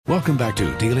Welcome back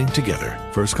to Dealing Together.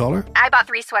 First caller? I bought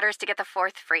 3 sweaters to get the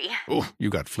 4th free. Oh, you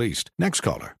got fleeced. Next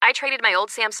caller? I traded my old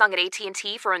Samsung at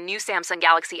AT&T for a new Samsung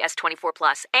Galaxy S24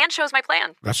 Plus and chose my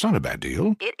plan. That's not a bad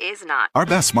deal. It is not. Our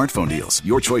best smartphone deals.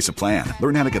 Your choice of plan.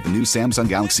 Learn how to get the new Samsung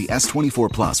Galaxy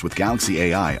S24 Plus with Galaxy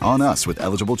AI on us with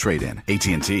eligible trade-in.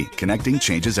 AT&T. Connecting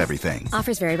changes everything.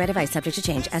 Offers vary by device. Subject to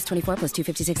change. S24 plus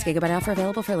 256 gigabyte offer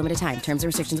available for a limited time. Terms and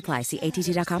restrictions apply. See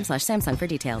att.com/Samsung for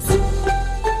details.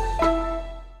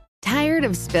 Tired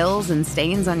of spills and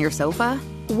stains on your sofa?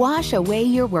 Wash away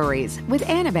your worries with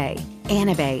Anabei.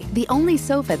 Anabei, the only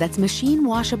sofa that's machine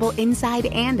washable inside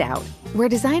and out, where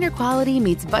designer quality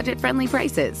meets budget-friendly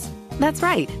prices. That's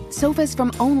right, sofas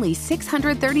from only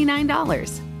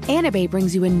 $639. Anabei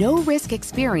brings you a no-risk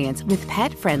experience with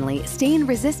pet-friendly,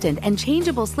 stain-resistant, and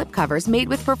changeable slipcovers made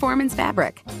with performance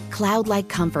fabric, cloud-like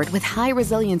comfort with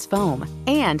high-resilience foam,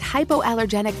 and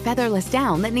hypoallergenic featherless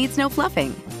down that needs no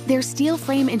fluffing. Their steel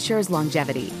frame ensures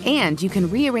longevity, and you can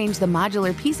rearrange the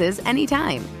modular pieces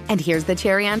anytime. And here's the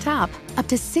cherry on top, up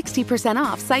to 60%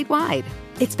 off site-wide.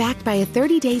 It's backed by a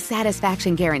 30-day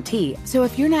satisfaction guarantee, so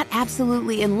if you're not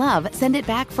absolutely in love, send it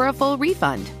back for a full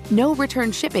refund. No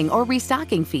return shipping or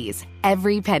restocking fees.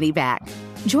 Every penny back.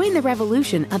 Join the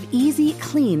revolution of easy,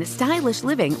 clean, stylish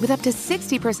living with up to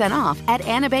 60% off at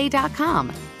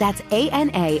anabei.com. That's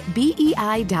ANABEI.com.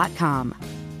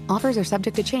 Offers are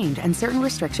subject to change and certain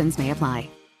restrictions may apply.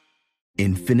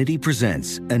 Infiniti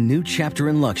presents a new chapter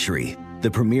in luxury,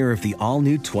 the premiere of the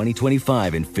all-new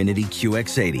 2025 Infiniti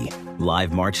QX80,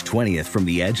 live March 20th from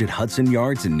the Edge at Hudson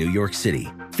Yards in New York City,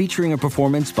 featuring a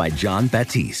performance by Jon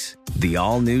Batiste. The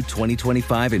all-new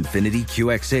 2025 Infiniti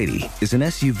QX80 is an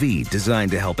SUV designed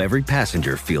to help every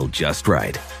passenger feel just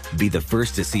right. Be the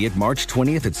first to see it March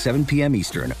 20th at 7 p.m.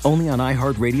 Eastern, only on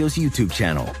iHeartRadio's YouTube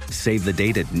channel. Save the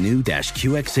date at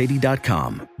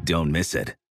new-QX80.com. Don't miss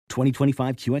it.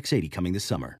 2025 QX80 coming this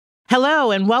summer. Hello,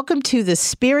 and welcome to the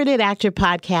Spirited Actor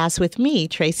Podcast with me,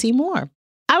 Tracy Moore.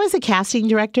 I was a casting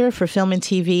director for film and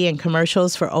TV and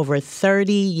commercials for over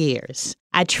 30 years.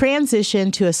 I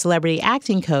transitioned to a celebrity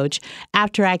acting coach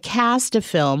after I cast a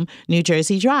film, New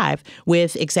Jersey Drive,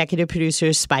 with executive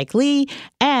producer Spike Lee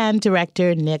and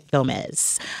director Nick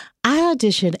Gomez. I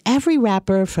auditioned every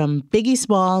rapper from Biggie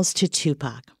Smalls to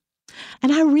Tupac.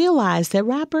 And I realized that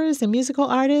rappers and musical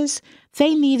artists,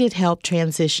 they needed help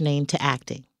transitioning to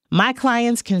acting. My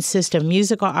clients consist of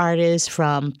musical artists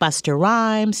from Busta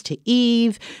Rhymes to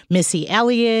Eve, Missy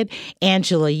Elliott,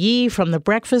 Angela Yee from The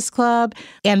Breakfast Club,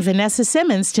 and Vanessa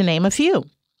Simmons, to name a few.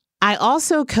 I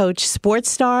also coach sports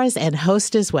stars and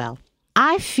host as well.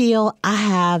 I feel I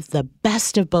have the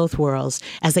best of both worlds.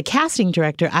 As a casting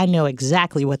director, I know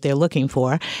exactly what they're looking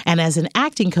for. And as an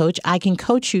acting coach, I can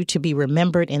coach you to be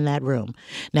remembered in that room.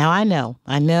 Now, I know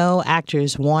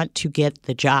actors want to get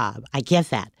the job. I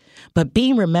get that. But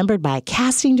being remembered by a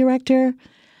casting director,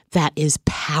 that is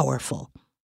powerful.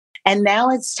 And now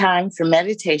it's time for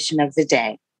meditation of the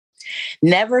day.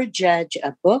 Never judge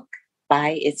a book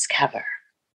by its cover.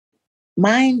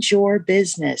 Mind your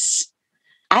business.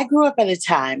 I grew up at a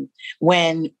time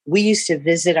when we used to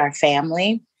visit our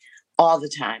family all the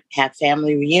time, have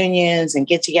family reunions and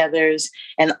get-togethers,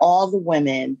 and all the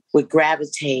women would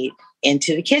gravitate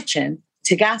into the kitchen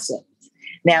to gossip.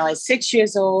 Now, at 6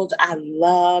 years old, I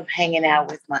love hanging out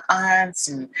with my aunts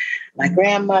and my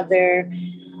grandmother.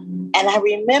 And I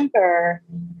remember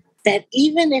that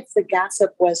even if the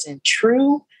gossip wasn't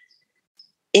true,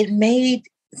 it made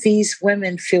these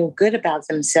women feel good about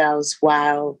themselves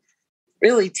while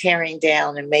really tearing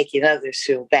down and making others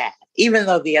feel bad, even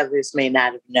though the others may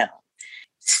not have known.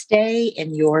 Stay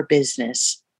in your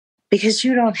business because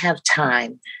you don't have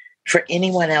time for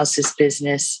anyone else's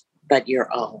business but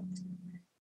your own.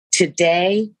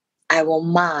 Today, I will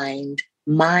mind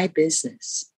my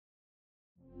business.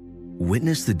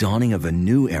 Witness the dawning of a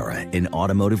new era in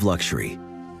automotive luxury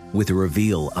with a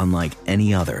reveal unlike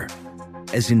any other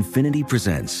as Infiniti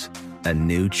presents a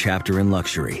new chapter in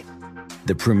luxury,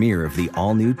 the premiere of the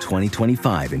all-new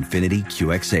 2025 Infiniti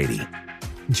QX80.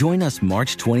 Join us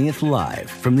March 20th live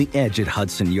from the Edge at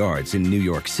Hudson Yards in New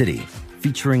York City,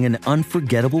 featuring an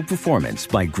unforgettable performance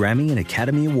by Grammy and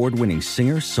Academy Award-winning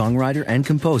singer, songwriter, and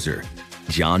composer,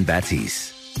 Jon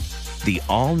Batiste. The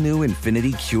all-new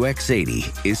Infiniti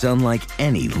QX80 is unlike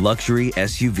any luxury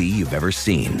SUV you've ever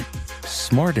seen.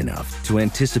 Smart enough to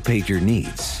anticipate your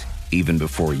needs, even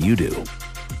before you do.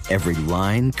 Every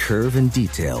line, curve, and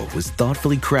detail was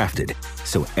thoughtfully crafted,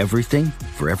 so everything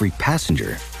for every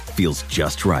passenger feels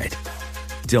just right.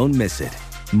 Don't miss it.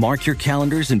 Mark your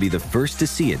calendars and be the first to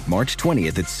see it March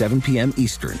 20th at 7 p.m.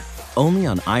 Eastern, only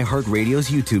on iHeartRadio's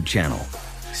YouTube channel.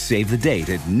 Save the date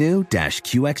at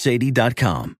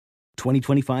new-QX80.com.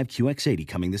 2025 QX80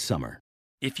 coming this summer.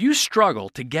 If you struggle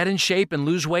to get in shape and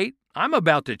lose weight, I'm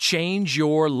about to change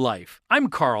your life. I'm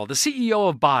Carl, the CEO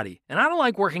of Body, and I don't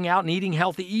like working out and eating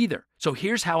healthy either. So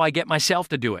here's how I get myself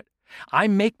to do it. I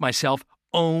make myself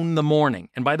own the morning.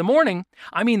 And by the morning,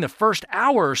 I mean the first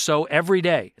hour or so every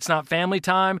day. It's not family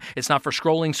time. It's not for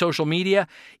scrolling social media.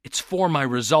 It's for my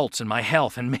results and my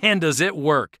health. And man, does it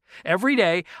work. Every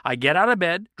day, I get out of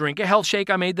bed, drink a health shake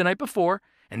I made the night before,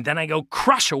 and then I go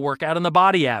crush a workout in the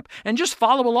Body app and just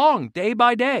follow along day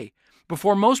by day.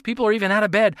 Before most people are even out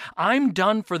of bed, I'm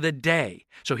done for the day.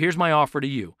 So here's my offer to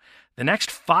you. The next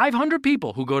 500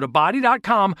 people who go to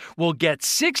Body.com will get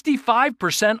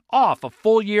 65% off a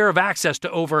full year of access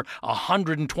to over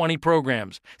 120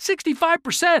 programs.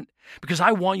 65%! Because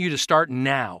I want you to start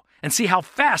now and see how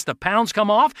fast the pounds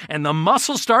come off and the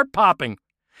muscles start popping.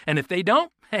 And if they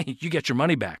don't, hey, you get your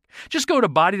money back. Just go to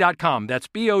Body.com, that's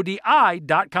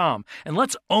BODI.com, and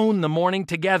let's own the morning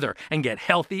together and get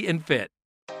healthy and fit.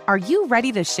 Are you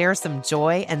ready to share some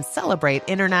joy and celebrate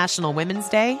International Women's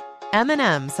Day?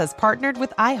 M&M's has partnered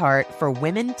with iHeart for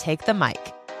Women Take the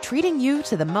Mic, treating you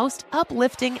to the most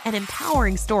uplifting and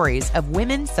empowering stories of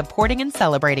women supporting and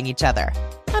celebrating each other.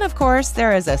 And of course,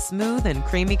 there is a smooth and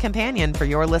creamy companion for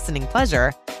your listening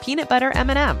pleasure, peanut butter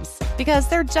M&M's, because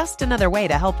they're just another way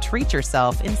to help treat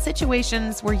yourself in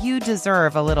situations where you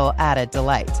deserve a little added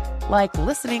delight, like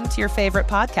listening to your favorite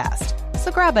podcast. So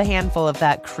grab a handful of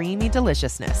that creamy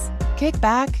deliciousness. Kick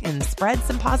back and spread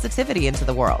some positivity into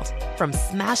the world. From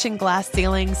smashing glass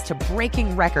ceilings to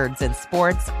breaking records in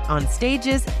sports, on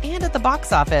stages, and at the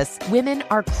box office, women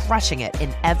are crushing it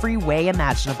in every way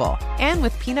imaginable. And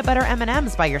with peanut butter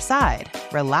M&M's by your side,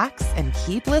 relax and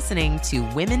keep listening to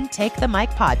Women Take the Mic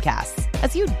podcasts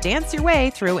as you dance your way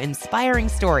through inspiring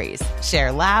stories,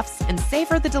 share laughs, and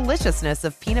savor the deliciousness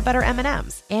of peanut butter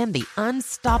M&M's and the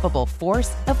unstoppable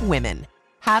force of women.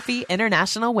 Happy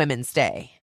International Women's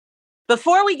Day.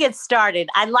 Before we get started,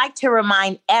 I'd like to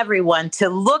remind everyone to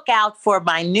look out for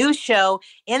my new show,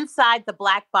 Inside the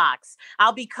Black Box.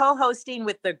 I'll be co-hosting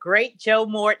with the great Joe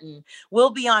Morton.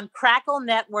 We'll be on Crackle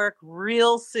Network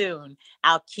real soon.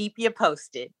 I'll keep you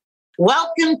posted.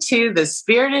 Welcome to the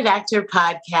Spirited Actor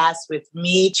Podcast with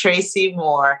me, Tracy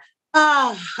Moore.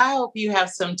 I hope you have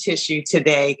some tissue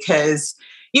today because,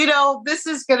 this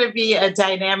is going to be a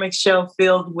dynamic show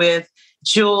filled with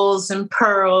jewels and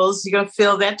pearls. You're going to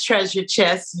feel that treasure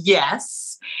chest,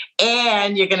 yes.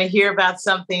 And you're going to hear about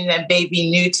something that may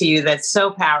be new to you that's so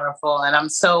powerful. And I'm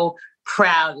so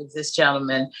proud of this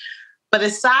gentleman. But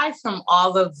aside from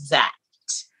all of that,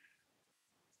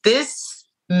 this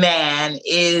man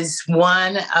is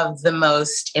one of the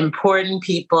most important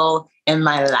people in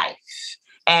my life.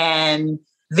 And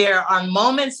there are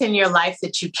moments in your life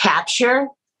that you capture,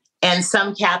 and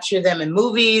some capture them in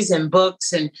movies and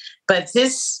books. But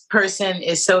this person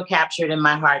is so captured in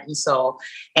my heart and soul,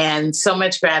 and so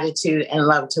much gratitude and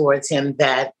love towards him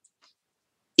that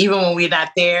even when we're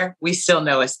not there, we still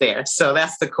know it's there. So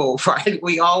that's the cool part.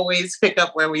 We always pick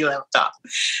up where we left off.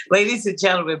 Ladies and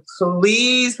gentlemen,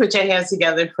 please put your hands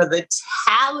together for the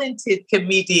talented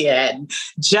comedian,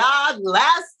 John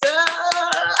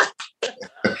Lasseter.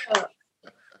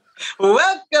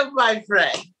 Welcome, my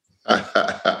friend.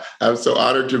 I'm so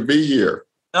honored to be here.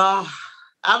 Oh,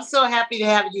 I'm so happy to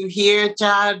have you here,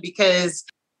 John, because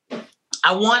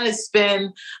I want to spend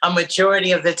a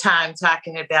majority of the time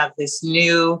talking about this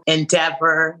new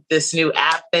endeavor, this new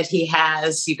app that he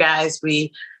has. You guys,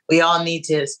 we all need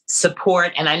to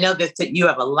support. And I know that you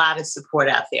have a lot of support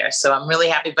out there. So I'm really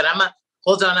happy. But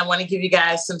hold on. I want to give you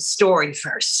guys some story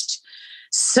first.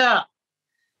 So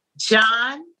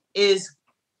John is,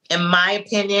 in my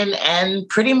opinion, and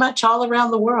pretty much all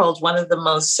around the world, one of the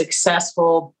most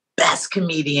successful, best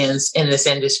comedians in this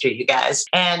industry, you guys.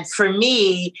 And for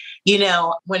me,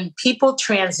 when people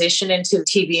transition into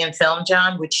TV and film,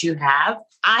 John, which you have,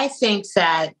 I think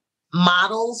that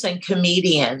models and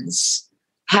comedians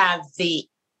have the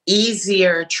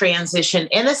easier transition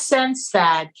in a sense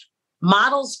that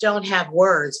models don't have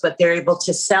words, but they're able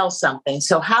to sell something.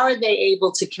 So how are they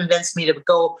able to convince me to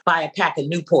go buy a pack of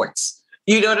Newports?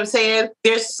 You know what I'm saying?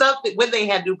 There's something when they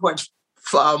had Newport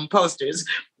posters,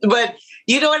 but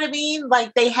you know what I mean?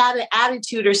 Like they had an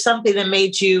attitude or something that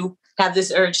made you have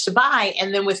this urge to buy.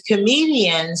 And then with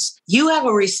comedians, you have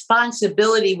a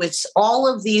responsibility with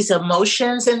all of these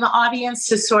emotions in the audience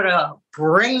to sort of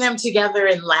bring them together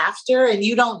in laughter. And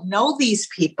you don't know these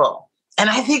people.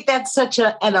 And I think that's such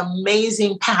an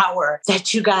amazing power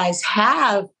that you guys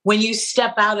have when you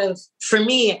step out of, for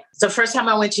me, the first time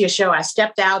I went to your show, I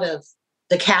stepped out of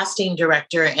the casting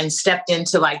director and stepped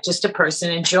into like just a person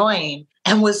enjoying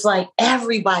and was like,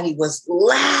 everybody was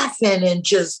laughing and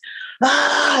just,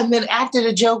 and then after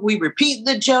the joke, we repeat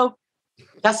the joke.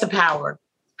 That's the power.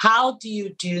 How do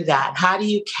you do that? How do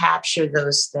you capture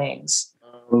those things?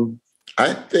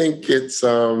 I think it's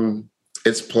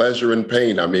pleasure and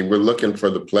pain. I mean, we're looking for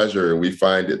the pleasure and we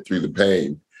find it through the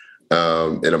pain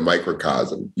in a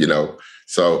microcosm, you know?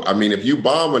 So, I mean, if you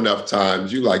bomb enough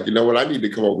times, you like, you know what, I need to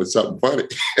come up with something funny.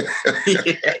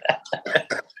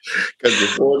 Because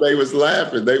before they was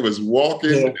laughing, they was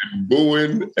walking and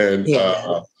booing and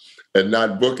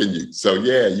not booking you. So,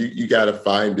 yeah, you got to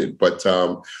find it. But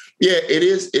it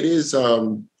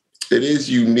is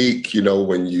unique, you know,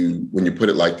 when you put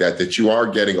it like that you are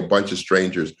getting a bunch of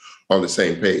strangers on the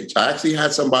same page. I actually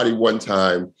had somebody one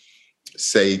time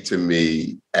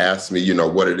ask me, you know,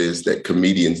 what it is that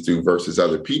comedians do versus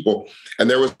other people. And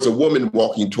there was a woman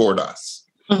walking toward us.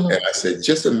 Mm-hmm. And I said,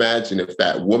 just imagine if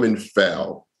that woman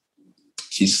fell,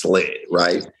 she slid,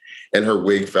 right? And her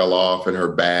wig fell off and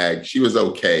her bag. She was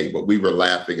okay, but we were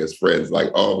laughing as friends,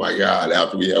 like, oh my God,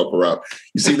 after we help her out.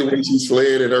 You see the way she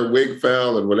slid and her wig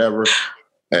fell and whatever.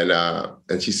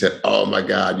 And she said, oh my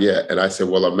God, yeah. And I said,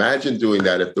 well, imagine doing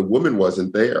that if the woman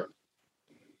wasn't there.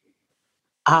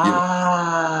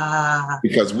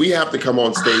 Because we have to come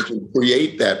on stage and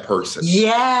create that person.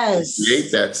 Yes.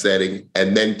 Create that setting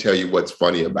and then tell you what's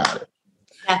funny about it.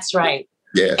 That's right.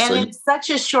 Yeah. And it's such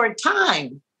a short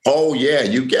time. Oh, yeah.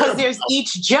 You get because there's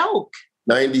each joke.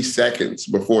 90 seconds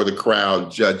before the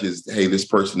crowd judges, hey, this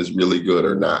person is really good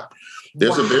or not.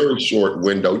 There's a very short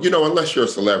window, you know, unless you're a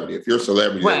celebrity. If you're a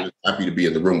celebrity, they're just happy to be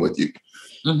in the room with you.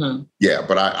 Mm-hmm. Yeah,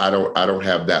 but I don't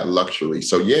have that luxury.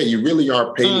 So, yeah, you really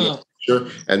are painting a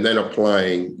picture and then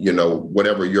applying, you know,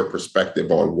 whatever your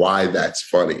perspective on why that's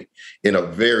funny in a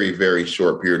very, very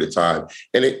short period of time.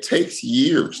 And it takes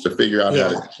years to figure out how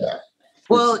to do that.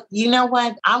 Well, you know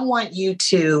what? I want you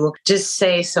to just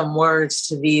say some words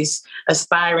to these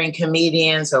aspiring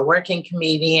comedians or working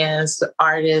comedians,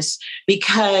 artists,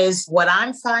 because what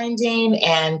I'm finding,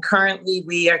 and currently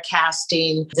we are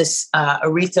casting this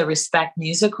Aretha Respect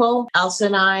musical, Elsa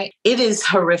and I, it is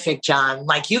horrific, John.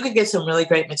 Like you could get some really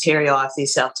great material off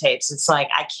these self-tapes. It's like,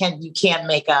 you can't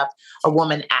make up a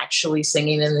woman actually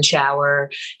singing in the shower.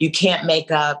 You can't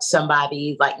make up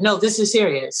somebody like, no, this is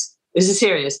serious. This is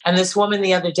serious. And this woman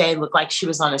the other day looked like she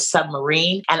was on a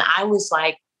submarine. And I was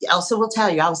like, Elsa will tell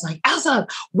you, I was like, Elsa,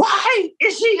 why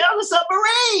is she on a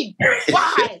submarine?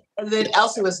 Why? And then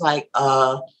Elsa was like,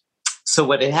 so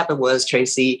what had happened was,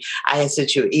 Tracy, I had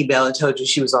sent you an email and told you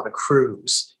she was on a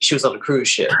cruise. She was on a cruise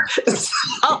ship. So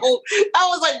I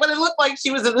was like, but it looked like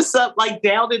she was in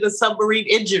down in a submarine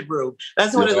engine room.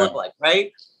 That's what it looked like,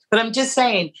 right? But I'm just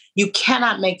saying, you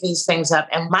cannot make these things up.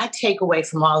 And my takeaway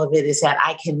from all of it is that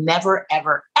I can never,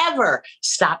 ever, ever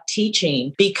stop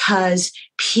teaching because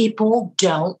people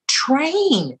don't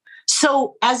train.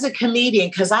 So as a comedian,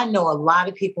 because I know a lot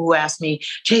of people who ask me,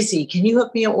 Tracy, can you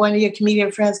hook me up with one of your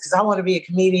comedian friends? Because I want to be a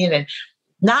comedian. And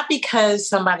not because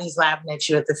somebody's laughing at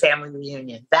you at the family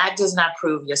reunion. That does not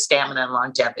prove your stamina and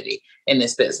longevity in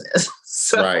this business.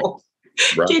 So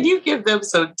Can you give them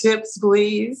some tips,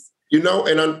 please? You know,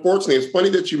 and unfortunately, it's funny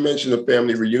that you mentioned the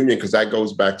family reunion because that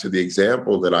goes back to the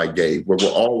example that I gave where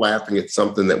we're all laughing at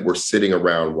something that we're sitting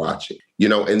around watching. You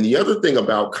know, and the other thing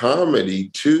about comedy,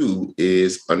 too,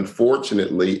 is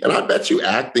unfortunately, and I bet you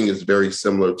acting is very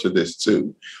similar to this,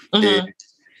 too,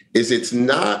 it's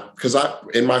not because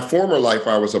in my former life,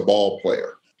 I was a ball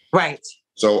player. Right.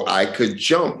 So I could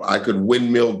jump. I could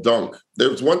windmill dunk. There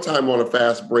was one time on a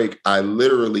fast break, I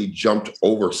literally jumped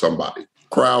over somebody.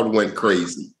 Crowd went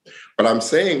crazy. But I'm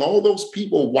saying all those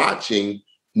people watching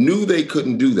knew they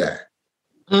couldn't do that.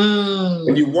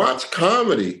 When you watch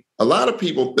comedy, a lot of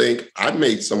people think I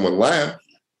made someone laugh.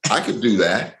 I could do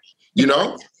that, you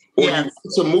know? Or you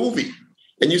watch a movie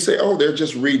and you say, oh, they're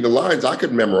just reading the lines. I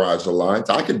could memorize the lines.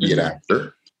 I could be an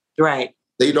actor. Right.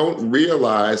 They don't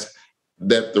realize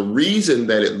that the reason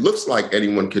that it looks like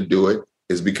anyone could do it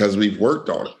is because we've worked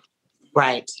on it.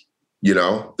 Right. You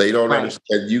know, they don't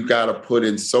understand you got to put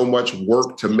in so much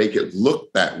work to make it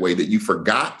look that way that you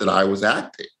forgot that I was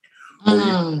acting or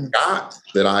you forgot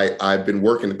that I've been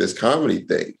working at this comedy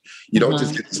thing. You don't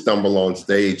just get to stumble on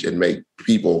stage and make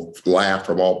people laugh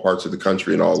from all parts of the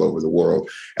country and all over the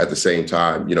world at the same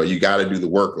time. You know, you got to do the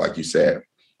work, like you said.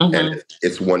 And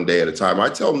it's one day at a time. I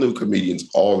tell new comedians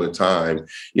all the time,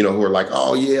 you know, who are like,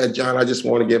 oh, yeah, John, I just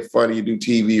want to get funny, do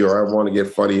TV, or I want to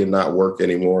get funny and not work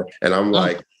anymore. And I'm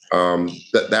like,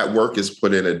 that work is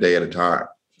put in a day at a time.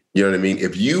 You know what I mean?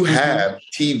 If you have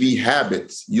TV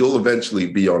habits, you'll eventually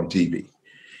be on TV.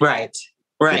 Right.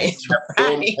 Right.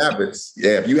 Film habits.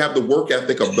 Yeah. If you have the work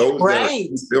ethic of those that are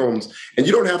in films, and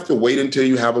you don't have to wait until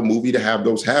you have a movie to have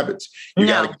those habits. You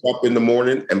got to get up in the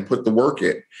morning and put the work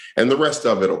in, and the rest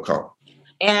of it will come.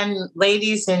 And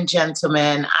ladies and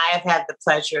gentlemen, I have had the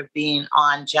pleasure of being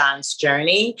on John's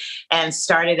journey and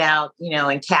started out,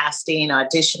 in casting,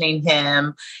 auditioning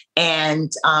him.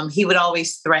 And he would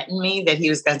always threaten me that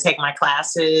he was going to take my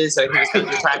classes or he was going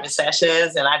to do private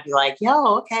sessions. And I'd be like,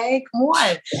 yo, okay, come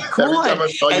on. Every time I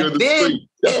saw you in the street,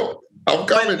 yo, I'm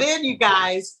coming. But then you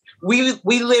guys, we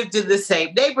lived in the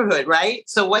same neighborhood, right?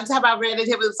 So one time I ran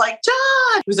into him, it was like,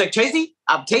 John. He was like, Tracy,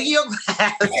 I'm taking your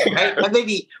class, right? And then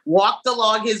he walked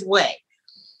along his way.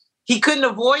 He couldn't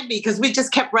avoid me because we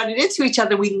just kept running into each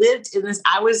other. We lived in this,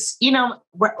 I was,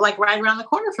 like right around the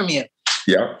corner from you.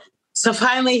 Yeah. So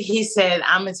finally he said,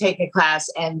 I'm going to take a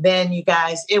class. And then you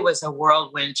guys, it was a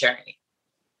whirlwind journey.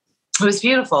 It was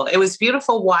beautiful. It was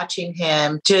beautiful watching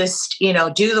him just,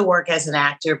 do the work as an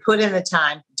actor, put in the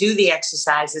time, do the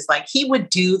exercises, like he would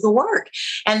do the work.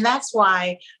 And that's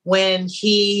why when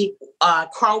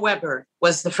Carl Weber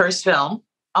was the first film.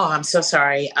 Oh, I'm so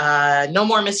sorry. No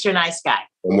More Mr. Nice Guy.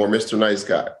 No More Mr. Nice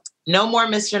Guy. No More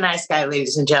Mr. Nice Guy,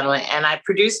 ladies and gentlemen. And I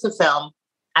produced the film.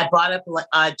 I brought up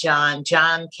John.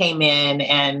 John came in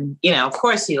and, of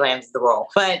course he landed the role.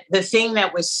 But the thing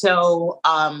that was so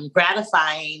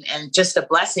gratifying and just a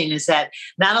blessing is that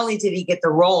not only did he get the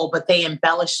role, but they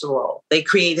embellished the role. They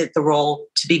created the role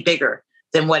to be bigger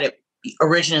than what it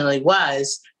originally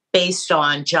was based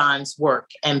on John's work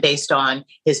and based on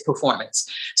his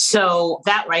performance. So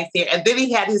that right there. And then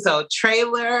he had his own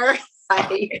trailer.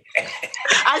 I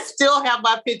still have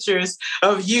my pictures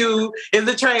of you in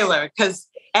the trailer because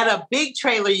at a big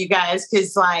trailer, you guys,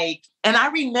 because and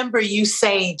I remember you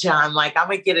saying, John, I'm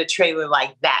going to get a trailer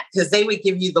like that because they would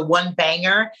give you the one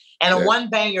banger and a one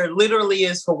banger literally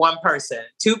is for one person.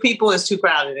 Two people is too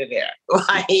crowded in there.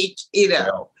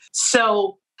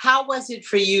 So how was it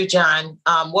for you, John?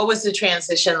 What was the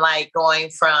transition like going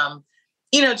from,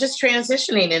 just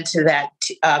transitioning into that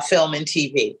film and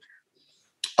TV?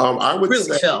 I would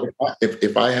say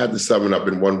if I had to sum it up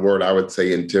in one word, I would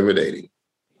say intimidating.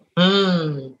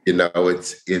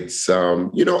 It's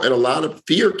and a lot of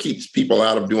fear keeps people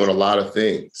out of doing a lot of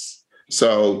things.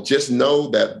 So just know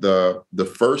that the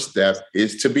first step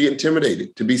is to be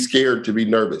intimidated, to be scared, to be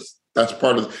nervous. That's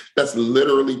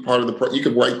literally part of the you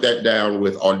could write that down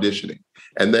with auditioning.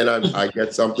 And then I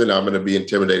get something, I'm going to be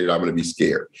intimidated, I'm going to be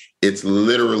scared. It's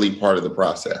literally part of the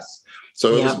process.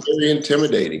 So it was very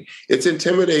intimidating. It's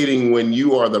intimidating when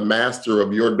you are the master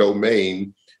of your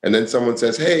domain and then someone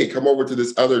says, hey, come over to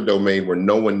this other domain where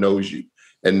no one knows you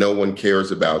and no one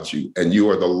cares about you. And you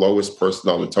are the lowest person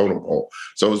on the totem pole.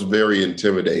 So it was very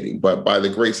intimidating. But by the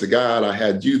grace of God, I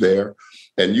had you there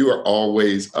and you are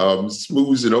always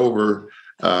smoozing over,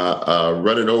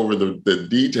 running over the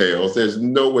details. There's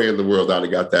no way in the world I'd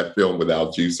have got that film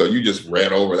without you. So you just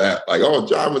ran over that like, oh,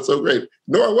 John was so great.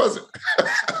 No, I wasn't.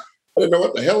 I didn't know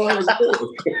what the hell I was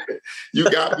doing.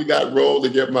 You got me that role to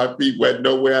get my feet wet.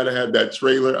 No way I'd have had that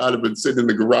trailer. I'd have been sitting in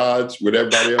the garage with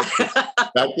everybody else.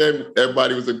 Back then,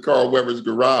 everybody was in Carl Weber's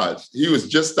garage. He was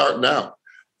just starting out.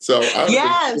 So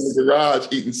I was in the garage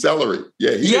eating celery.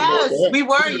 Yeah, we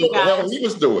were, you guys. What the hell he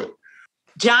was doing.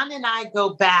 John and I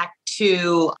go back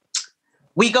to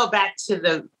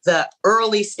the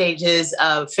early stages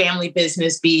of Family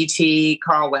Business, BET,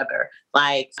 Carl Weber.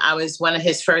 I was one of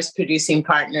his first producing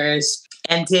partners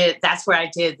and that's where I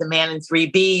did The Man in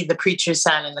 3B, The Preacher's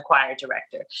Son, and The Choir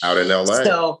Director. Out in LA.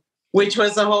 So, which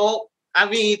was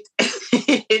it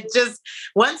just,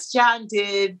 once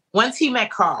he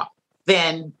met Carl,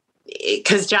 then,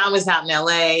 because John was out in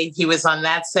LA, he was on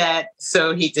that set.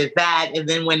 So he did that and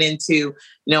then went into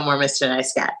No More Mr.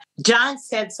 Nice Guy. John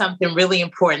said something really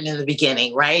important in the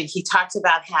beginning, right? He talked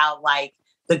about how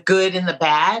the good and the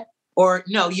bad, or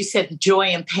no, you said the joy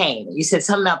and pain. You said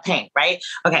something about pain, right?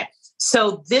 Okay.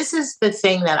 So this is the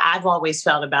thing that I've always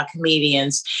felt about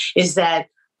comedians is that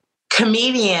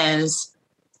comedians,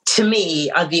 to me,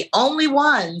 are the only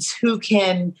ones who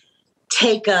can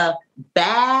take a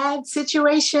bad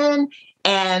situation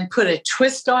and put a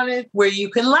twist on it where you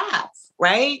can laugh,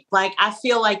 right? I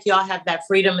feel like y'all have that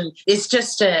freedom and it's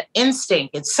just an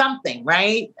instinct. It's something,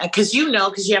 right? Because you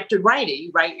have to write it. You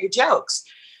write your jokes.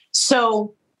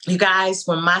 So you guys,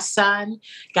 when my son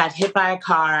got hit by a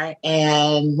car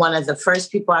and one of the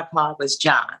first people I called was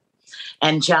John.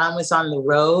 And John was on the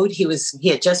road. He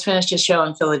had just finished a show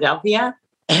in Philadelphia.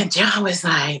 And John was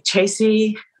like,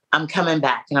 Tracy, I'm coming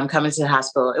back and I'm coming to the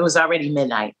hospital. It was already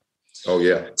midnight. Oh,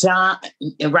 yeah. John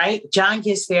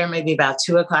gets there maybe about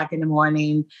 2:00 in the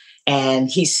morning and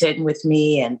he's sitting with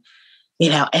me and,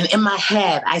 and in my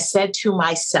head, I said to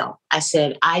myself,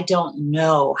 I don't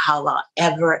know how I'll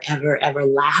ever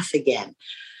laugh again.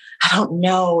 I don't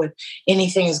know if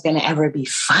anything is going to ever be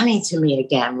funny to me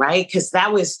again, right? Because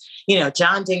that was,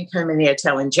 John didn't come in there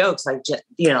telling jokes. Like,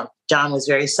 John was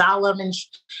very solemn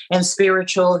and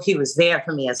spiritual. He was there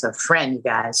for me as a friend, you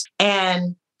guys.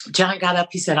 And John got up.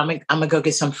 He said, I'm going to go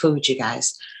get some food, you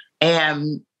guys.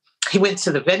 And he went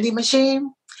to the vending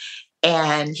machine.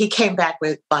 And he came back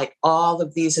with like all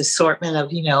of these assortment of,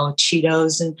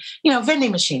 Cheetos and,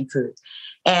 vending machine food.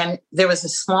 And there was a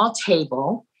small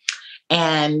table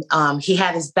and he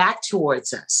had his back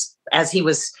towards us as he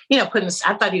was, I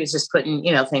thought he was just putting,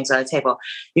 things on the table.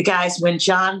 You guys, when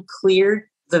John cleared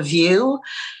the view,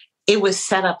 it was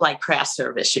set up like craft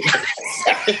service. You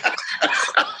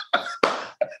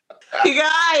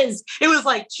guys, it was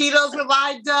like Cheetos were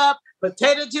lined up.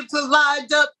 Potato chips was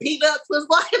lined up, peanuts was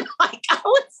lined up. I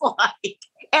was like,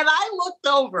 and I looked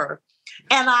over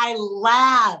and I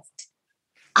laughed.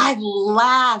 I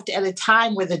laughed at a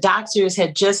time where the doctors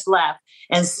had just left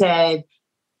and said,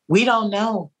 we don't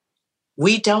know.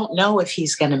 We don't know if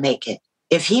he's going to make it.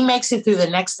 If he makes it through the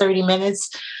next 30 minutes,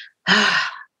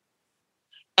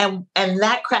 and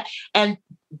that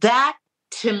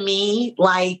to me,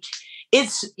 like,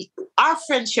 our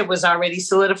friendship was already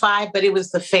solidified, but it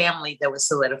was the family that was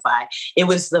solidified. It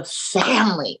was the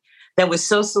family that was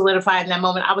so solidified in that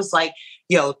moment. I was like,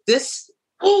 I'll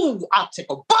take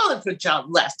a bullet for John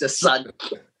Lester, son.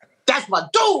 That's my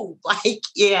dude. Like,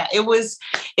 yeah, it was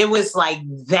like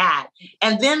that.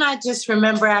 And then I just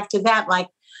remember after that, like,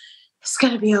 it's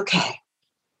going to be okay.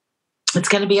 It's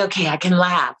going to be okay. I can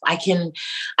laugh. I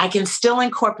can still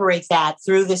incorporate that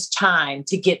through this time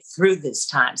to get through this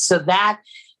time. So that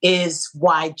is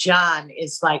why John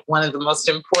is like one of the most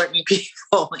important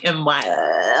people in my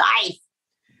life,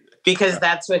 because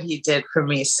that's what he did for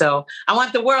me. So I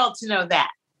want the world to know that.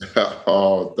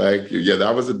 Oh, thank you. Yeah,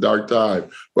 that was a dark time,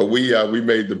 but we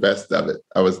made the best of it.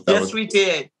 We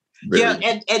did. Yeah,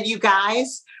 and you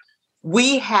guys,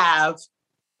 we have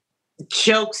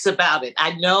jokes about it.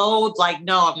 I know, like,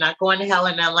 no, I'm not going to hell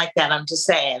and nothing like that. I'm just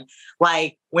saying,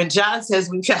 like, when John says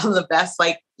we found the best,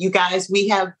 like, you guys, we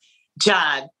have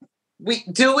John.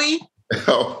 Do we?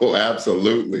 Oh,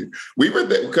 absolutely. We were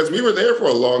there because we were there for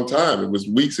a long time. It was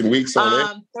weeks and weeks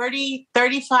on end.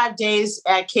 35 days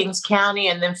at Kings County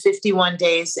and then 51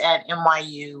 days at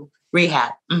NYU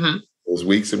rehab. Mm-hmm. It was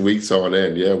weeks and weeks on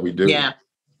end. Yeah, we do.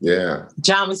 Yeah.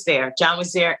 John was there. John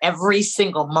was there every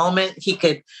single moment he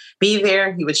could be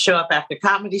there. He would show up after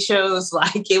comedy shows.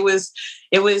 Like, it was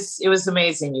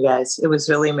amazing, you guys. It was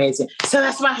really amazing. So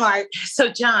that's my heart.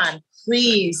 So John,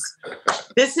 please,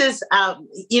 this is,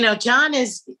 John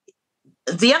is,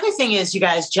 the other thing is, you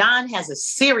guys, John has a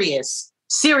serious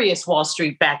Wall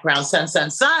Street background,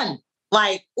 son.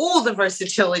 Like, all the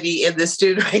versatility in this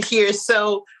dude right here.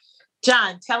 So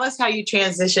John, tell us how you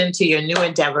transitioned to your new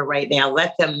endeavor right now.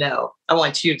 Let them know. I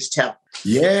want you to tell.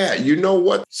 Yeah, you know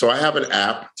what? So I have an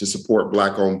app to support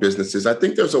Black-owned businesses. I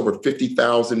think there's over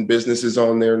 50,000 businesses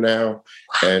on there now.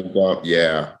 And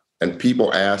and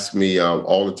people ask me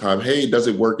all the time, hey, does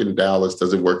it work in Dallas?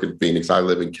 Does it work in Phoenix? I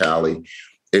live in Cali.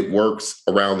 It works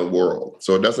around the world.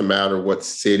 So it doesn't matter what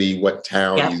city, what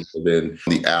town you live in,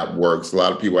 the app works. A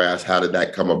lot of people ask, how did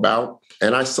that come about?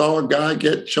 And I saw a guy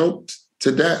get choked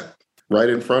to death right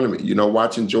in front of me,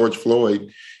 watching George Floyd.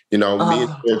 Me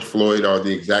and George Floyd are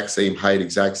the exact same height,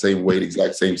 exact same weight,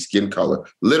 exact same skin color.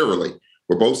 Literally,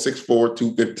 we're both 6'4",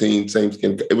 215, same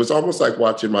skin. It was almost like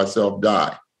watching myself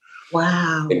die.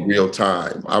 Wow. In real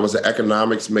time. I was an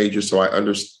economics major, so I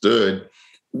understood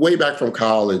way back from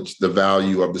college the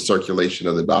value of the circulation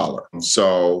of the dollar.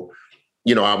 So,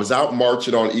 I was out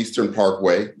marching on Eastern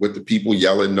Parkway with the people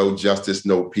yelling, no justice,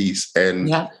 no peace.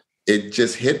 And it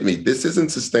just hit me. This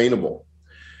isn't sustainable.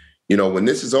 When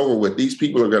this is over with, these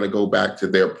people are going to go back to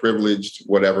their privileged,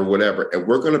 whatever, and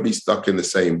we're going to be stuck in the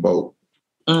same boat.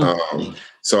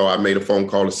 So I made a phone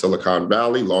call to Silicon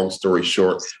Valley. Long story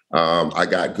short, I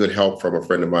got good help from a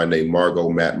friend of mine named Margot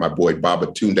Matt, my boy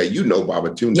Babatunde. You know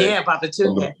Babatunde. Yeah,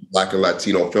 Babatunde. Black and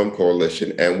Latino Film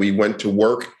Coalition. And we went to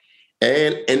work.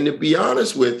 And to be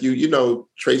honest with you,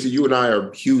 Tracy, you and I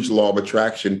are huge law of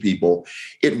attraction people.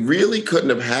 It really couldn't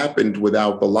have happened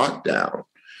without the lockdown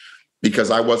because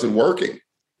I wasn't working.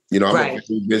 I'm a very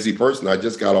busy person. I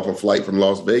just got off a flight from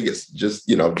Las Vegas just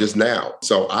now.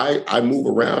 So I move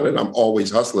around and I'm always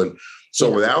hustling.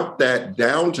 So without that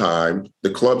downtime, the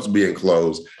clubs being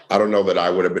closed, I don't know that I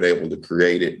would have been able to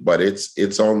create it, but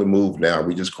it's on the move now.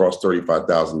 We just crossed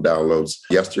 35,000 downloads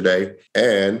yesterday.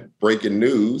 And breaking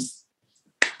news.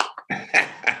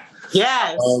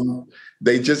 Yes.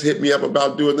 They just hit me up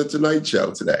about doing the Tonight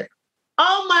Show today.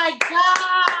 Oh my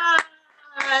God.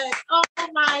 Oh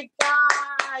my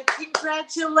God.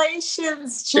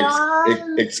 Congratulations,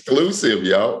 John. Exclusive,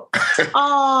 yo.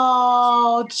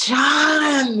 Oh,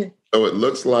 John. So it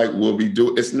looks like we'll be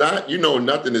doing, it's not,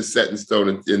 nothing is set in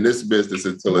stone in this business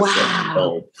until it's set in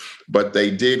stone. But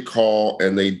they did call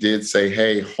and they did say,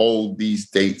 hey, hold these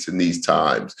dates and these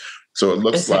times. So it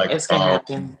looks like it's going to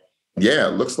happen. Yeah,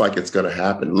 it looks like it's going to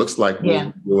happen. It looks like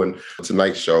we're doing a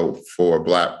Tonight Show for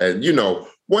Black. And,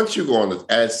 once you go on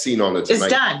as seen on the Tonight,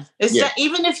 it's done. It's done.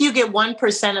 Even if you get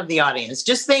 1% of the audience,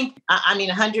 just think,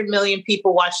 100 million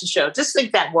people watch the show. Just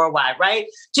think that worldwide, right?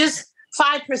 Just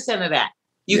 5% of that.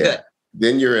 You good.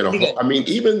 Then you're in a whole,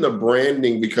 even the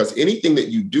branding, because anything that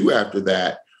you do after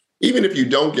that, even if you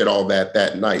don't get all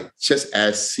that night, just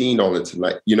as seen on the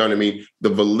Tonight, you know what I mean? The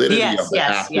validity of the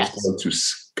app is going to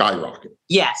skyrocket.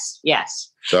 Yes.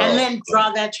 So, and then draw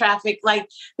that traffic. Like,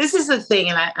 this is the thing.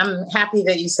 And I'm happy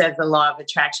that you said the law of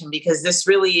attraction, because this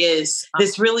really is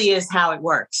how it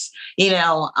works.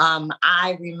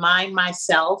 I remind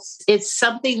myself, it's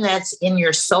something that's in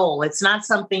your soul. It's not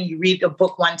something you read a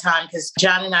book one time, because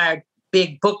John and I are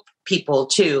big book people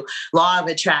too. Law of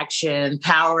attraction,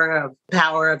 power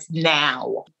of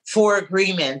now, 4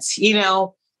 agreements,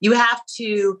 you have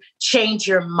to change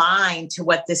your mind to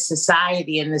what this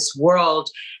society and this world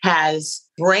has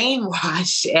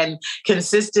brainwashed and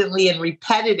consistently and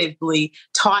repetitively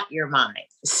taught your mind.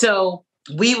 So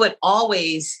we would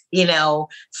always,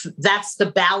 that's the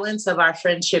balance of our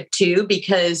friendship too,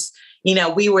 because,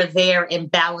 we were there in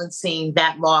balancing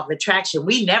that law of attraction.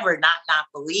 We never not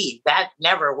believe. That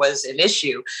never was an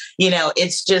issue.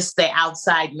 It's just the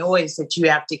outside noise that you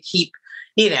have to keep,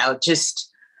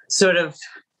 just sort of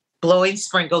blowing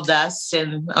sprinkle dust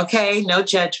and okay, no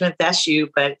judgment, that's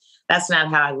you, but that's not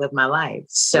how I live my life.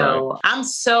 So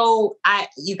right.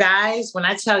 You guys, when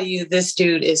I tell you this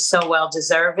dude is so well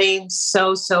deserving,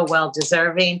 so well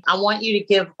deserving, I want you to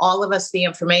give all of us the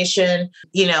information,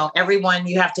 everyone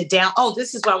you have to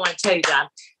this is what I want to tell you, John.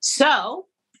 So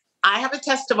I have a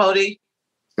testimony.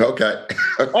 Okay.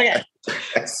 Okay.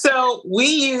 So we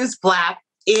use Black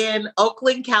in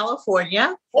Oakland,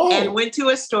 California, and went to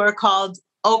a store called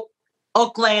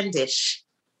Oaklandish.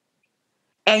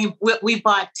 And we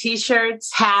bought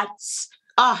T-shirts, hats.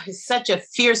 Oh, it's such a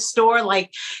fierce store.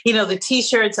 Like, the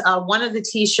T-shirts, one of the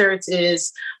T-shirts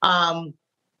is,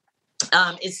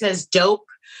 it says dope.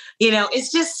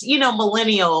 It's just,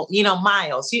 millennial,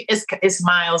 Miles. It's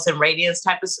Miles and Radiance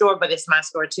type of store, but it's my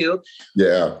store too.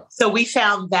 Yeah. So we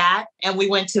found that and we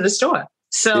went to the store.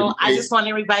 So I just want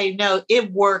everybody to know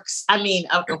it works.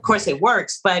 Of course it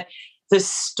works, but the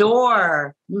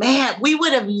store, man, we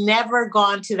would have never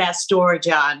gone to that store,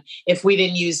 John, if we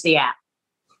didn't use the app.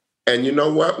 And you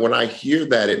know what? When I hear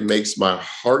that, it makes my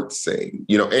heart sing.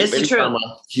 Anytime I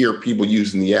hear people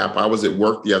using the app, I was at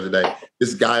work the other day.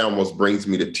 This guy almost brings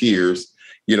me to tears.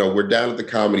 We're down at the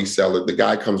Comedy Cellar. The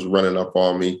guy comes running up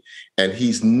on me and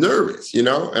he's nervous, and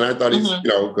I thought he's,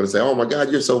 going to say, oh my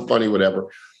God, you're so funny, whatever.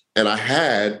 And I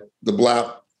had the Black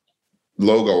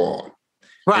logo on.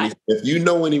 Right. And he said, if you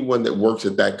know anyone that works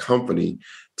at that company,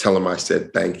 tell him I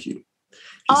said thank you.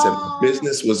 He said, the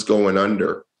business was going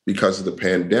under because of the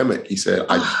pandemic. He said,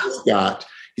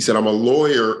 I'm a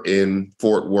lawyer in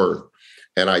Fort Worth,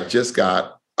 and I just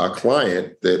got a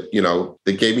client that,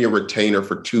 they gave me a retainer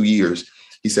for 2 years.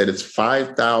 He said, it's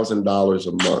 $5,000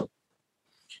 a month.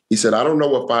 He said, I don't know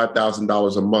what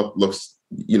 $5,000 a month looks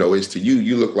is to you.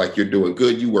 You look like you're doing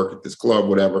good. You work at this club,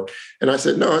 whatever. And I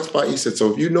said, no, it's fine. He said, so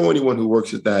if you know anyone who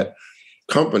works at that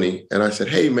company, and I said,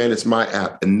 hey, man, it's my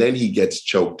app. And then he gets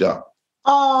choked up.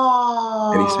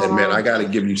 Oh. And he said, man, I got to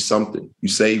give you something. You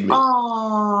saved me.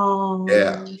 Oh.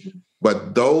 Yeah.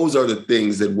 But those are the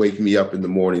things that wake me up in the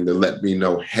morning to let me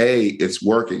know, hey, it's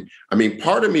working.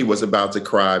 Part of me was about to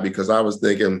cry because I was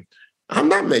thinking, I'm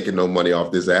not making no money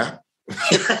off this app.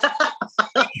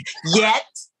 Yet.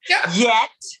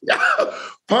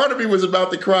 Part of me was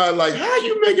about to cry, like, how are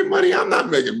you making money? I'm not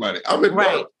making money. I'm in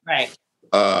right.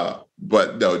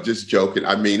 But no, just joking.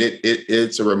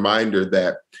 It's a reminder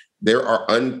that there are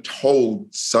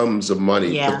untold sums of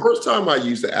money. Yeah. The first time I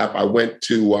used the app, I went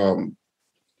to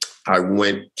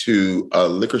a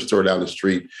liquor store down the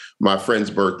street, my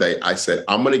friend's birthday. I said,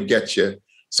 I'm going to get you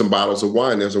some bottles of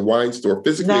wine. There's a wine store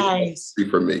physically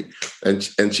for me.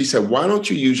 And she said, why don't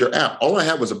you use your app? All I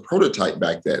had was a prototype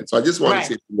back then. So I just wanted to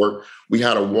see if it worked. We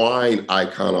had a wine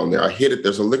icon on there. I hit it.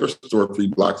 There's a liquor store 3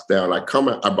 blocks down. I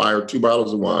buy her 2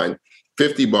 bottles of wine,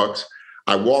 $50.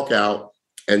 I walk out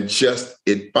and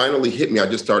it finally hit me. I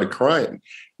just started crying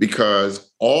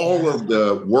because all of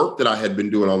the work that I had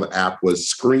been doing on the app was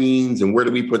screens and where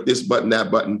do we put this button, that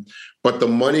button, but the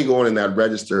money going in that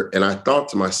register. And I thought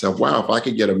to myself, wow, if I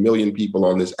could get 1 million people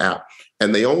on this app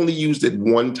and they only used it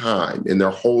one time in their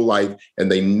whole life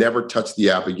and they never touched the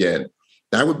app again,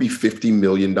 that would be $50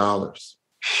 million.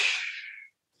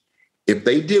 If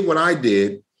they did what I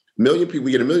did, we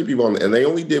get 1 million people on, and they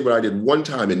only did what I did one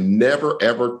time and never,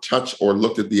 ever touched or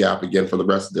looked at the app again for the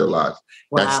rest of their lives.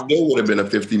 Wow. That still would have been a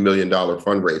 $50 million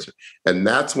fundraiser. And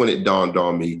that's when it dawned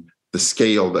on me the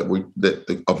scale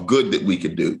of good that we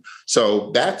could do. So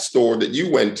that store that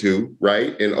you went to,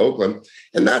 right, in Oakland,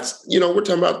 and that's, we're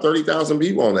talking about 30,000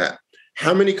 people on that.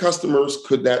 How many customers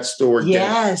could that store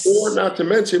get? Or not to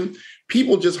mention,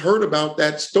 people just heard about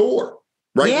that store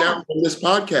now from this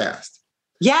podcast.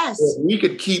 Yes. So we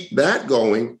could keep that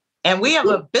going. And we have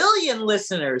 1 billion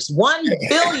listeners. 1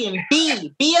 billion.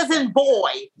 B as in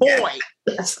boy.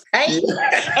 Yes. Right?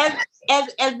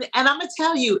 And I'm going to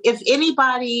tell you, if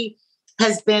anybody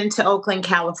has been to Oakland,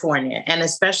 California, and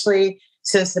especially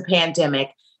since the pandemic,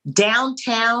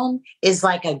 downtown is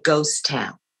like a ghost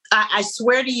town. I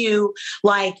swear to you,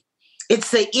 like, it's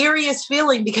the eeriest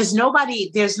feeling because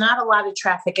there's not a lot of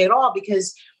traffic at all,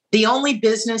 because the only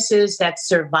businesses that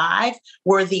survive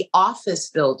were the office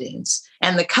buildings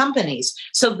and the companies.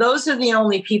 So those are the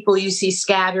only people you see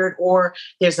scattered, or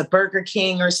there's a Burger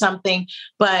King or something.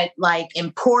 But like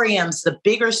Emporiums, the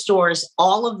bigger stores,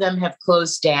 all of them have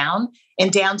closed down in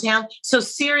downtown. So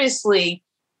seriously,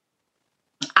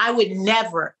 I would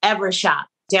never, ever shop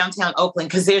downtown Oakland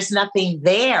because there's nothing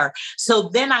there. So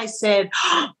then I said,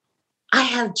 I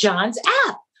have John's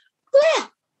app.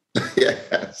 Yeah.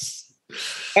 Yes.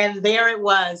 And there it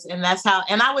was. And that's how,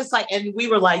 and I was like, and we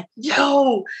were like, it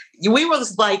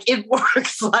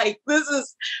works. Like, this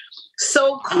is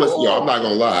so cool. I'm not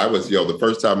going to lie. The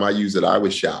first time I used it, I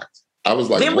was shocked. I was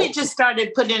like, then we just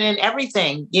started putting in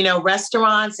everything,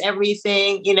 restaurants,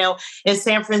 everything, in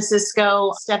San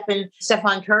Francisco. Stephen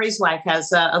Curry's wife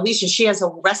has, Alicia, she has a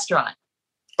restaurant.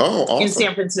 Oh, awesome. In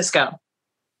San Francisco.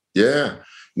 Yeah.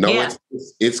 No,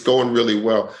 it's going really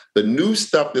well. The new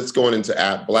stuff that's going into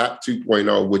app, Black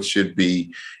 2.0, which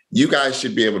you guys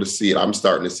should be able to see it. I'm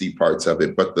starting to see parts of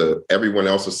it, but everyone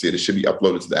else will see it. It should be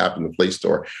uploaded to the app in the Play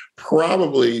Store.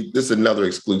 Probably, this is another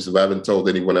exclusive. I haven't told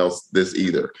anyone else this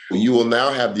either. You will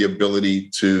now have the ability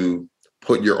to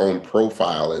put your own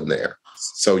profile in there.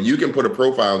 So you can put a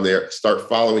profile in there, start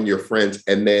following your friends,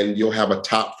 and then you'll have a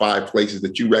top 5 places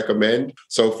that you recommend.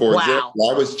 So for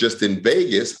example, I was just in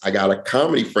Vegas. I got a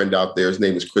comedy friend out there. His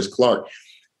name is Chris Clark.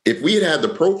 If we had the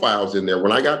profiles in there,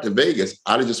 when I got to Vegas,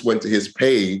 I'd have just went to his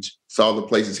page, saw the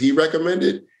places he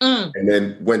recommended, and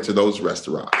then went to those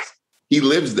restaurants. He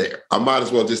lives there. I might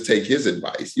as well just take his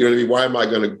advice. You know what I mean? Why am I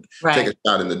going to take a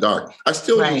shot in the dark? I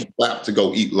still use Blap to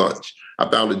go eat lunch. I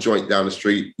found a joint down the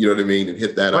street, you know what I mean, and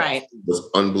hit that up. It was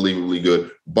unbelievably good.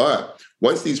 But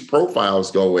once these profiles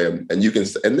go in, and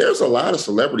there's a lot of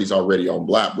celebrities already on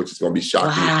Blap, which is going to be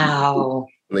shocking. Wow.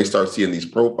 When they start seeing these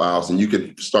profiles, and you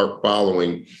can start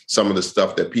following some of the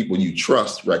stuff that people you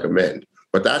trust recommend.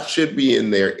 But that should be in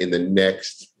there in the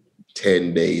next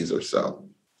 10 days or so.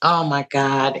 Oh my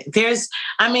God.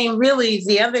 Really,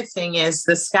 the other thing is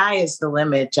the sky is the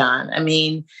limit, John. I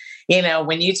mean,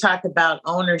 when you talk about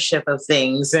ownership of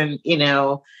things and,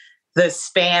 the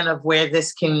span of where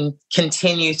this can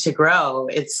continue to grow,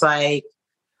 it's like,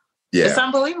 it's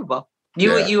unbelievable.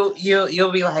 You'll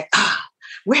be like,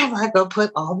 where am I going to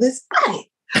put all this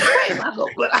money? Where am I going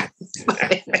to put all this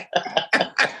money?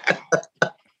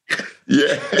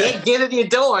 Can't get in your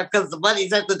door because the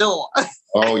money's at the door.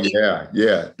 Oh yeah.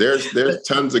 There's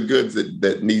tons of goods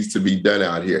that needs to be done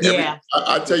out here. Yeah.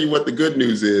 I'll tell you what the good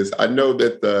news is. I know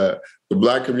that the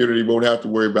Black community won't have to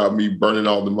worry about me burning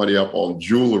all the money up on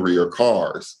jewelry or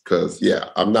cars because,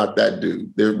 I'm not that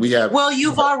dude. Well,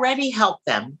 you've already helped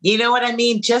them. You know what I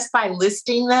mean? Just by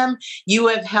listing them, you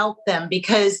have helped them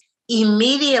because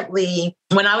immediately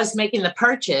when I was making the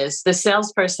purchase, the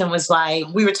salesperson was like,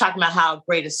 we were talking about how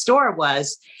great a store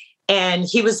was. And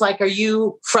he was like, are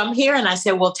you from here? And I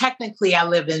said, well, technically I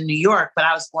live in New York, but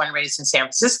I was born and raised in San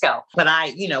Francisco. But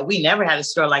we never had a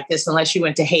store like this unless you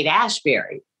went to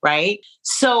Haight-Ashbury, right?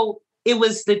 So it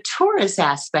was the tourist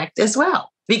aspect as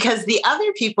well, because the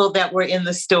other people that were in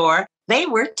the store, they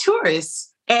were tourists.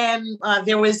 And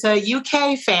there was a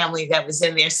UK family that was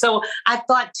in there. So I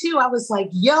thought too, I was like,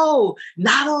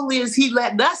 not only is he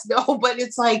letting us know, but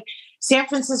it's like San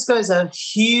Francisco is a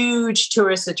huge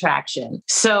tourist attraction.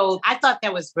 So I thought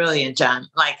that was brilliant, John.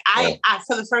 Like I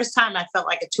for the first time, I felt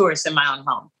like a tourist in my own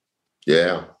home.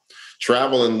 Yeah.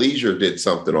 Travel and Leisure did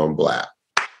something on Blap.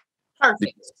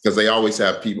 Perfect. Because they always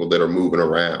have people that are moving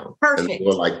around. Perfect. And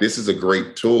they're like, this is a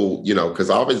great tool, because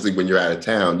obviously when you're out of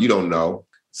town, you don't know.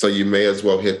 So you may as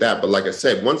well hit that. But like I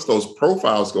said, once those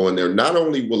profiles go in there, not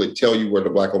only will it tell you where the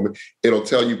Black woman, it'll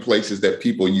tell you places that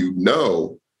people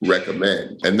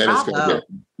recommend. And then it's going to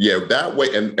that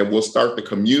way. And we'll start the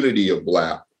community of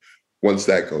Black once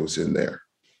that goes in there.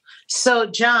 So,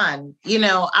 John,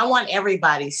 I want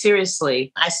everybody,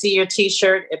 seriously, I see your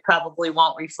T-shirt. It probably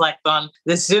won't reflect on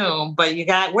the Zoom, but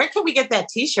where can we get that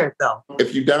T-shirt though?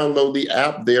 If you download the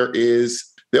app,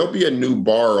 there'll be a new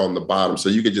bar on the bottom. So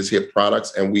you could just hit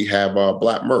products, and we have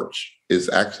Black merch is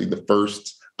actually the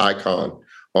first icon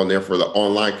on there for the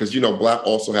online. Because, Black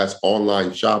also has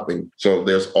online shopping. So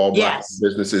there's all Black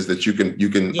businesses that you can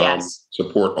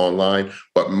support online.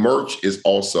 But merch is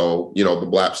also, the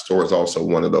Black store is also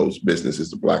one of those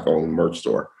businesses, the Black-owned merch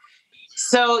store.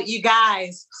 So you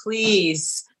guys,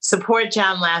 please support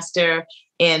John Laster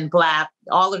in Black.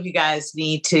 All of you guys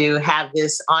need to have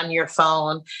this on your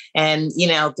phone. And,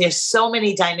 there's so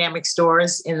many dynamic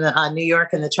stores in New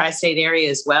York and the tri-state area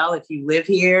as well, if you live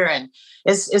here. And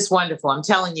it's wonderful. I'm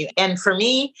telling you. And for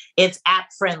me, it's app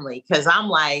friendly because I'm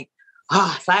like,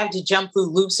 if I have to jump through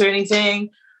loops or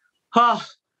anything,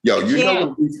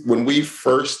 when we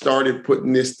first started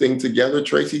putting this thing together,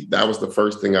 Tracy, that was the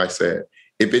first thing I said.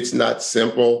 If it's not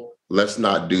simple, let's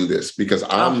not do this, because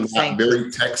I'm not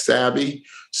very tech savvy.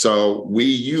 So we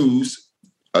use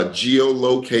a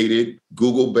geolocated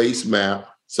Google-based map.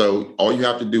 So all you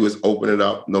have to do is open it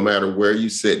up. No matter where you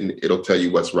sit, and it'll tell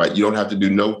you what's right. You don't have to do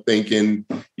no thinking.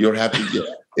 You don't have to.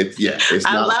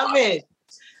 I love it.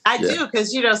 I do,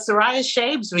 because, Soraya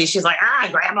shames me. She's like,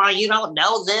 Grandma, you don't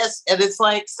know this. And it's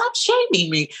like, stop shaming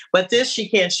me. But this she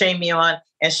can't shame me on.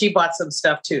 And she bought some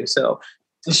stuff too. So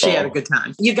she had a good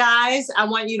time. You guys, I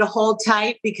want you to hold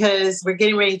tight because we're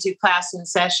getting ready to do class in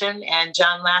session, and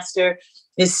John Laster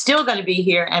is still going to be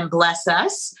here and bless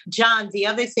us. John, the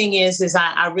other thing is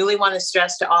I really want to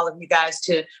stress to all of you guys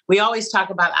we always talk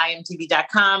about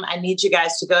imtv.com. I need you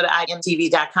guys to go to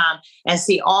imtv.com and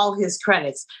see all his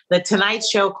credits. The Tonight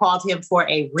Show called him for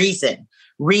a reason.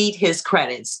 Read his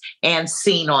credits and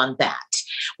Scene on That.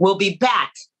 We'll be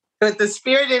back with the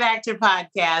Spirited Actor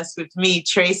Podcast with me,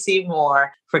 Tracy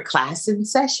Moore, for Class in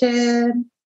Session.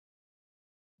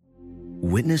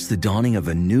 Witness the dawning of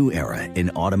a new era in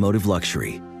automotive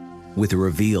luxury with a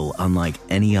reveal unlike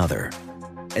any other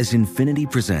as Infiniti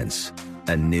presents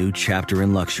a new chapter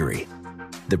in luxury,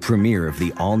 the premiere of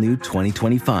the all-new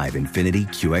 2025 Infiniti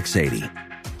QX80.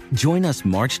 Join us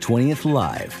March 20th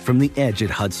live from the Edge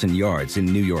at Hudson Yards in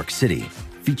New York City,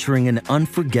 featuring an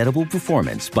unforgettable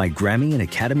performance by Grammy and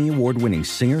Academy Award-winning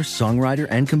singer, songwriter,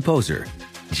 and composer,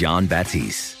 Jon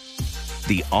Batiste.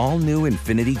 The all-new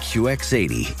Infiniti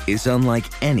QX80 is unlike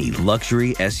any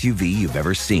luxury SUV you've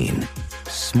ever seen.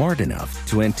 Smart enough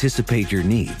to anticipate your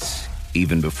needs,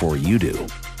 even before you do.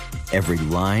 Every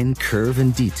line, curve,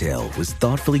 and detail was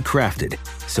thoughtfully crafted,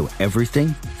 so everything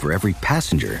for every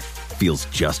passenger feels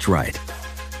just right.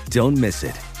 Don't miss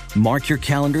it. Mark your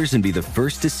calendars and be the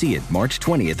first to see it March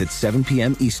 20th at 7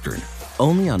 p.m. Eastern,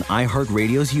 only on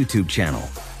iHeartRadio's YouTube channel.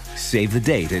 Save the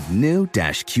date at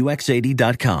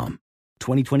new-QX80.com.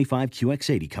 2025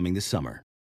 QX80 coming this summer.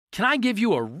 Can I give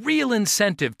you a real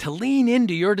incentive to lean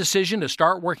into your decision to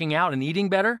start working out and eating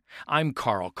better? I'm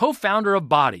Carl, co-founder of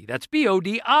Body. That's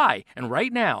B-O-D-I. And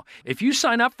right now, if you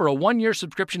sign up for a 1-year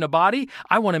subscription to Body,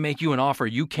 I want to make you an offer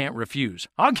you can't refuse.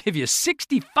 I'll give you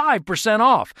 65%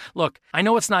 off. Look, I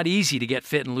know it's not easy to get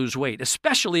fit and lose weight,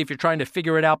 especially if you're trying to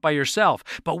figure it out by yourself,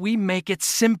 but we make it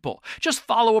simple. Just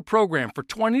follow a program for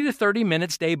 20 to 30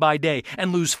 minutes day by day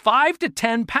and lose 5 to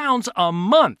 10 pounds a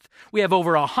month. We have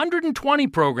over 120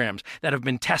 programs that have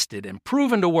been tested and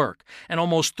proven to work, and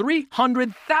almost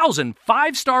 300,000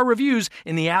 5-star reviews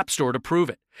in the App Store to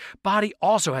prove it. Body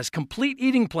also has complete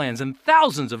eating plans and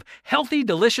thousands of healthy,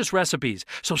 delicious recipes.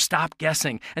 So stop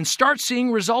guessing and start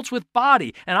seeing results with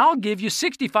Body, and I'll give you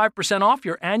 65% off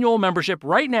your annual membership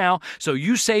right now so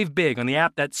you save big on the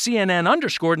app that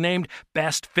CNN_ named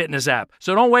Best Fitness App.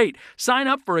 So don't wait. Sign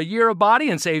up for a year of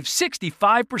Body and save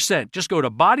 65%. Just go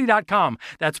to body.com.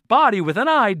 That's body with an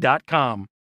I.com.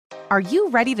 Are you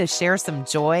ready to share some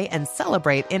joy and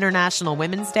celebrate International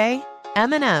Women's Day?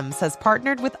 M&M's has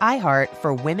partnered with iHeart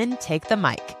for Women Take the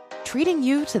Mic, treating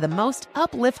you to the most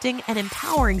uplifting and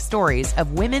empowering stories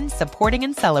of women supporting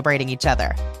and celebrating each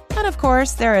other. And of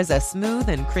course, there is a smooth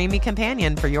and creamy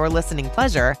companion for your listening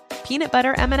pleasure, peanut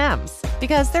butter M&M's,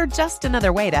 because they're just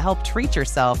another way to help treat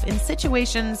yourself in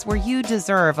situations where you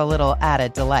deserve a little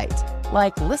added delight,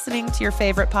 like listening to your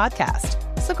favorite podcast.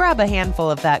 So grab a handful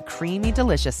of that creamy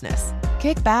deliciousness,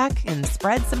 Kick back and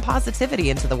spread some positivity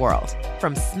into the world.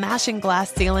 From smashing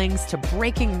glass ceilings to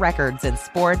breaking records in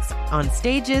sports, on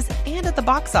stages, and at the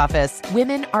box office,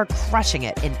 women are crushing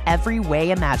it in every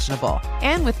way imaginable.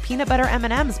 And with peanut butter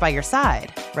M&Ms by your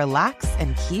side, relax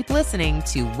and keep listening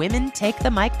to Women Take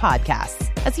the Mic podcasts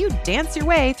as you dance your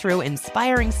way through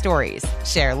inspiring stories,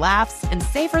 share laughs, and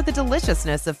savor the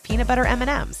deliciousness of peanut butter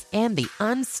M&Ms and the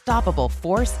unstoppable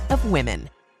force of women.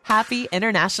 Happy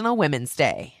International Women's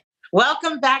Day.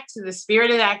 Welcome back to the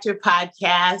Spirited Actor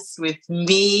Podcast with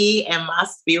me and my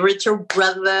spiritual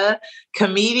brother,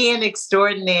 comedian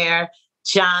extraordinaire,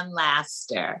 John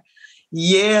Laster.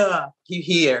 Yeah, you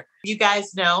hear. You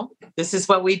guys know this is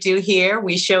what we do here.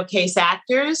 We showcase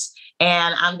actors,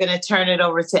 and I'm going to turn it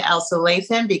over to Elsa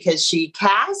Lathan because she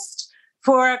cast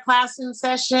for a class in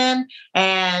session,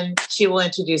 and she will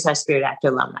introduce our Spirit Actor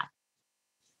alumni.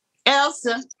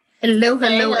 Elsa. Hello,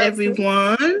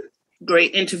 everyone.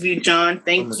 Great interview, John.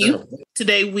 Thank you.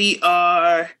 Today we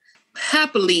are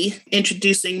happily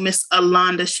introducing Miss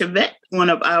Alonda Chevette, one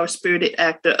of our Spirited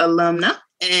Actor alumna,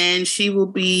 and she will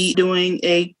be doing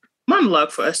a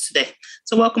monologue for us today.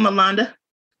 So welcome, Alonda.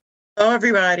 Hello,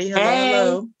 everybody.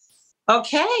 Hello.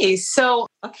 Okay, so,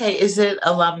 is it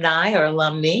alumni or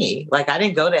alumni? Like, I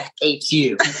didn't go to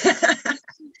HU.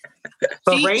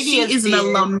 But she is an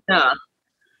alumna.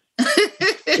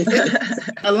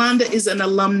 Alonda is an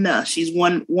alumna. She's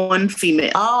one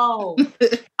female. Oh,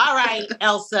 all right,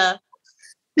 Elsa.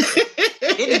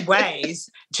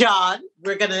 Anyways, John,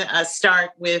 we're going to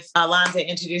start with Alonda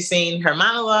introducing her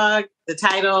monologue, the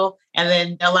title, and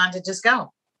then Alonda, just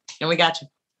go. And we got you.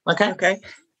 Okay.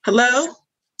 Hello.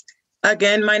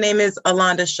 Again, my name is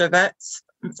Alonda Chevette.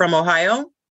 I'm from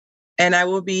Ohio, and I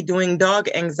will be doing Dog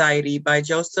Anxiety by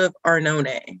Joseph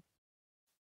Arnone.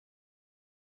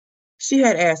 She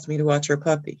had asked me to watch her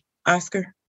puppy,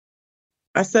 Oscar.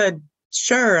 I said,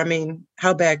 sure. I mean,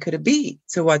 how bad could it be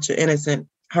to watch an innocent,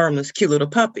 harmless, cute little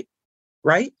puppy?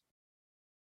 Right?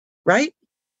 Right?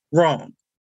 Wrong.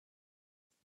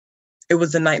 It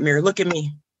was a nightmare. Look at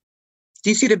me.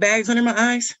 Do you see the bags under my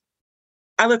eyes?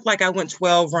 I look like I went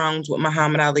 12 rounds with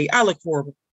Muhammad Ali. I look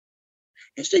horrible.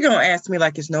 And she gonna ask me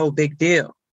like it's no big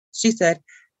deal. She said,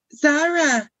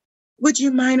 Zara, would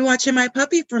you mind watching my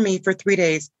puppy for me for 3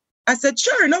 days? I said,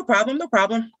 sure, no problem.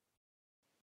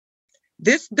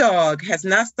 This dog has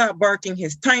not stopped barking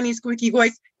his tiny, squeaky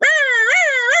voice.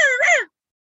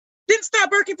 Didn't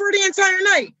stop barking for the entire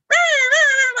night.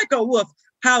 Like a wolf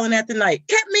howling at the night.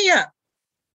 Kept me up.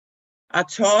 I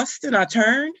tossed and I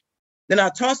turned. Then I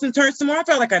tossed and turned some more. I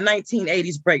felt like a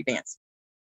 1980s breakdance.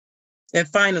 And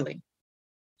finally,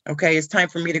 it's time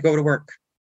for me to go to work.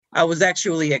 I was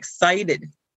actually excited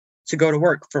to go to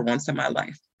work for once in my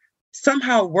life.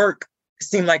 Somehow work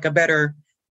seemed like a better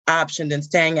option than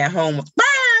staying at home with,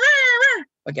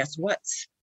 but guess what?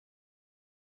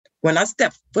 When I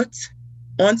stepped foot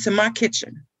onto my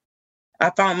kitchen,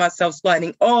 I found myself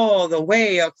sliding all the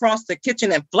way across the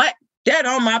kitchen and flat dead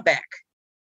on my back.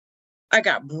 I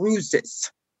got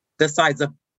bruises the size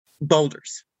of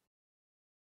boulders.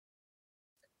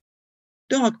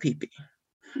 Dog pee-pee.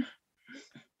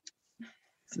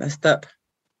 It's messed up.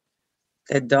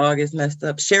 That dog is messed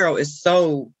up. Cheryl is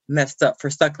so messed up for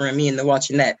suckering me into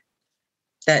watching that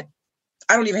I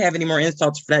don't even have any more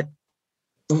insults for that.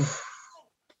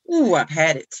 Ooh, I've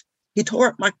had it. He tore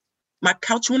up my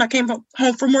couch when I came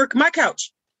home from work. My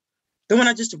couch. The one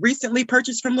I just recently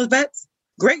purchased from Levette's.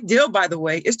 Great deal, by the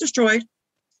way. It's destroyed.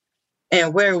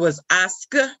 And where was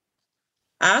Oscar?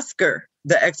 Oscar,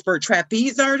 the expert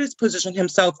trapeze artist, positioned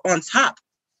himself on top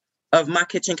of my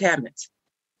kitchen cabinet.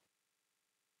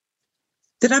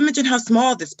 Did I mention how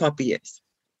small this puppy is?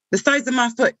 The size of my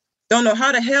foot. Don't know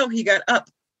how the hell he got up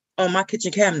on my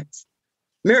kitchen cabinets.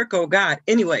 Miracle of God.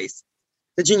 Anyways,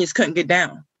 the genius couldn't get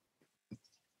down.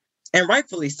 And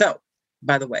rightfully so,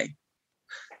 by the way.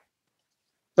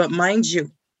 But mind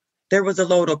you, there was a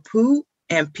load of poo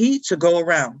and pee to go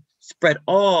around, spread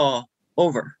all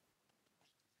over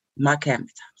my cabinet.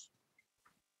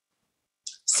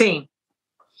 Scene.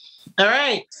 All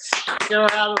right. Give a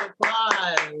round of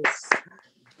applause.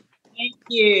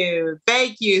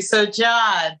 Thank you. So,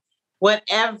 John,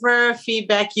 whatever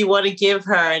feedback you want to give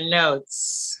her,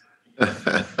 notes. I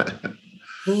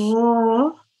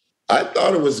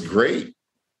thought it was great.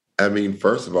 I mean,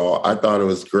 first of all, I thought it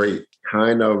was great.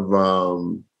 First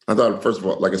of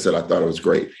all, like I said, I thought it was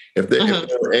great. If there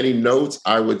were any notes,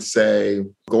 I would say,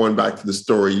 going back to the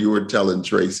story you were telling,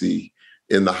 Tracy,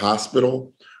 in the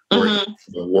hospital, where in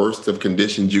the worst of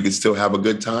conditions, you could still have a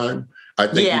good time. I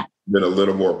think you've been a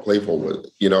little more playful with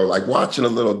it. Like watching a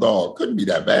little dog couldn't be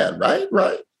that bad, right?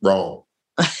 Right? Wrong.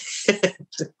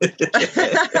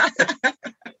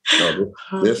 No,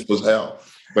 this was hell.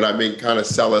 But I mean, kind of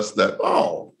sell us that,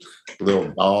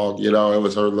 little dog, it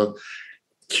was her little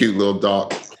cute little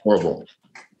dog. Horrible.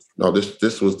 No,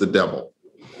 this was the devil.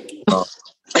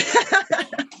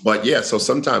 But yeah, so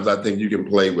sometimes I think you can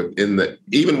play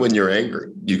even when you're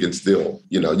angry, you can still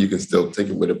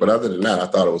tinker with it. But other than that, I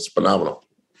thought it was phenomenal.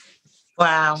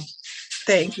 Wow.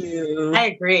 Thank you. I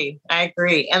agree.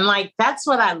 And that's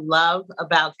what I love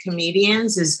about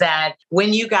comedians is that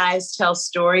when you guys tell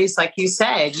stories, like you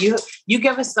said, you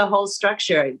give us the whole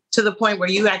structure to the point where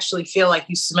you actually feel like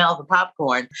you smell the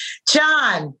popcorn.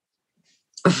 John,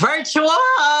 virtual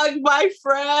hug, my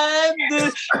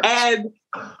friend. And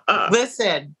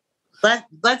listen,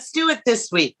 let's do it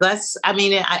this week.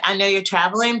 I know you're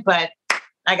traveling, but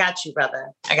I got you, brother.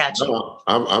 I got you. No,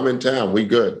 I'm in town. We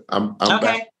good. I'm okay.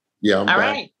 Back. Yeah, I'm all back.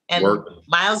 Right. And working.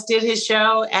 Miles did his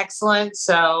show. Excellent.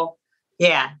 So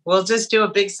yeah, we'll just do a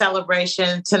big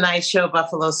celebration. Tonight's show,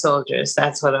 Buffalo Soldiers.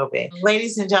 That's what it'll be.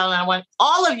 Ladies and gentlemen, I want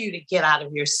all of you to get out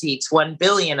of your seats. 1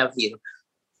 billion of you.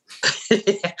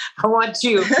 I want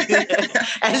you,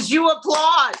 as you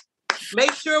applaud,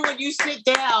 make sure when you sit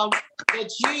down that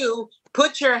you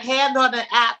put your hand on the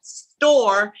app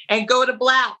store and go to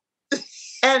Black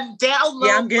and download.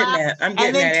 Yeah, I'm getting Black, that.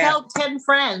 and then tell 10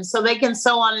 friends so they can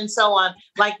so on and so on,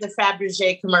 like the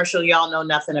Fabergé commercial y'all know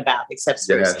nothing about except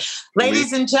spirits. Yes.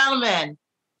 Ladies and gentlemen,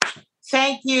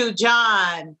 thank you,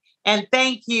 John. And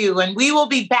thank you. And we will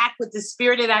be back with the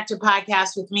Spirited Actor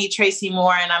Podcast with me, Tracy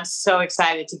Moore. And I'm so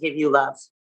excited to give you love.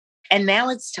 And now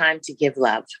it's time to give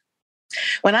love.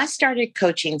 When I started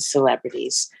coaching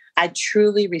celebrities, I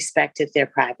truly respected their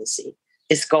privacy.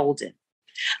 It's golden.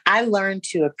 I learned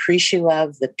to appreciate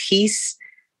the peace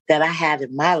that I had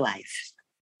in my life.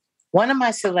 One of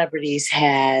my celebrities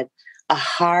had a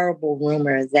horrible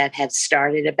rumor that had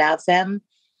started about them.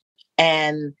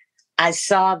 And I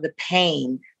saw the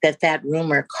pain that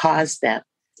rumor caused them,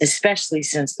 especially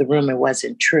since the rumor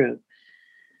wasn't true.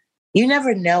 You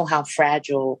never know how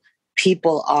fragile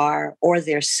people are or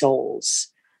their souls.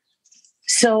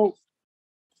 So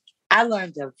I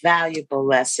learned a valuable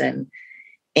lesson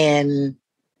in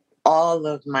all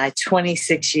of my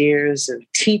 26 years of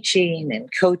teaching and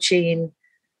coaching.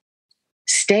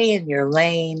 Stay in your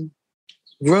lane.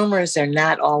 Rumors are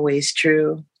not always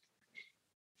true.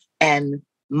 And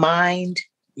mind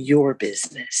your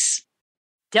business.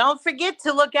 Don't forget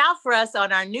to look out for us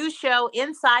on our new show,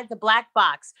 Inside the Black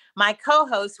Box. My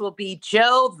co-host will be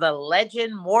Joe the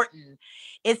Legend Morton.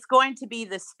 It's going to be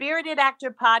the Spirited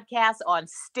Actor Podcast on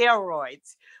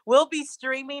steroids. We'll be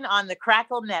streaming on the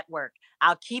Crackle Network.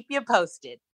 I'll keep you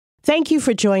posted. Thank you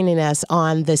for joining us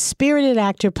on the Spirited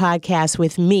Actor Podcast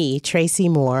with me, Tracy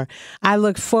Moore. I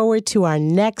look forward to our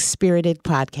next Spirited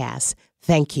Podcast.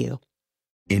 Thank you.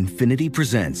 Infinity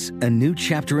presents a new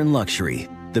chapter in luxury,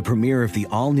 the premiere of the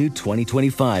all-new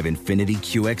 2025 Infinity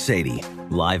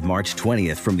QX80, live March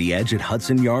 20th from the Edge at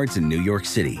Hudson Yards in New York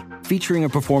City, featuring a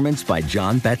performance by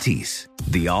John Batiste.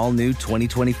 The all-new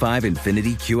 2025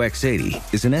 Infinity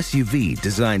QX80 is an SUV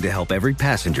designed to help every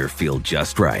passenger feel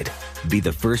just right. Be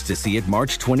the first to see it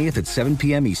March 20th at 7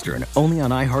 p.m. Eastern, only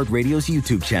on iHeartRadio's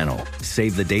YouTube channel.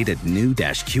 Save the date at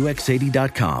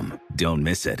new-QX80.com. Don't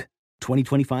miss it.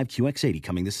 2025 QX80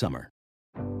 coming this summer.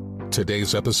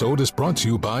 Today's episode is brought to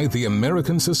you by the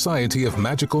American Society of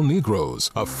Magical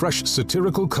Negroes, a fresh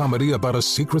satirical comedy about a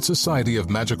secret society of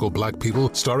magical black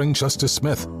people starring Justice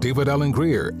Smith, David Allen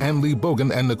Greer, Ann Lee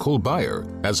Bogan, and Nicole Byer.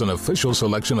 As an official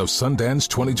selection of Sundance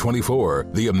 2024,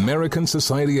 the American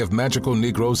Society of Magical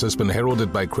Negroes has been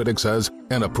heralded by critics as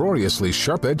an uproariously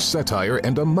sharp-edged satire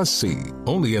and a must-see.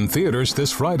 Only in theaters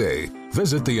this Friday.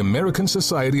 Visit the American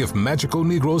Society of Magical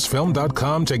Negroes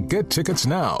Film.com to get tickets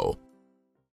now.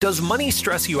 Does money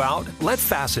stress you out? Let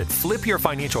Facet flip your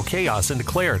financial chaos into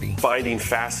clarity. Finding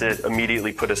Facet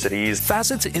immediately put us at ease.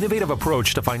 Facet's innovative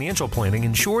approach to financial planning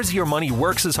ensures your money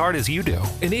works as hard as you do,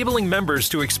 enabling members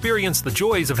to experience the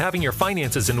joys of having your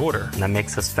finances in order. And that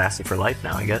makes us Facet for life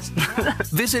now, I guess.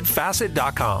 Visit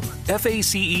Facet.com,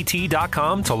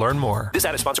 FACET.com to learn more. This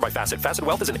ad is sponsored by Facet. Facet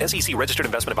Wealth is an SEC registered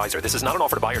investment advisor. This is not an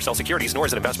offer to buy or sell securities, nor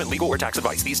is it investment, legal, or tax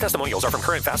advice. These testimonials are from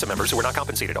current Facet members who are not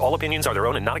compensated. All opinions are their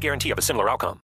own and not a guarantee of a similar outcome.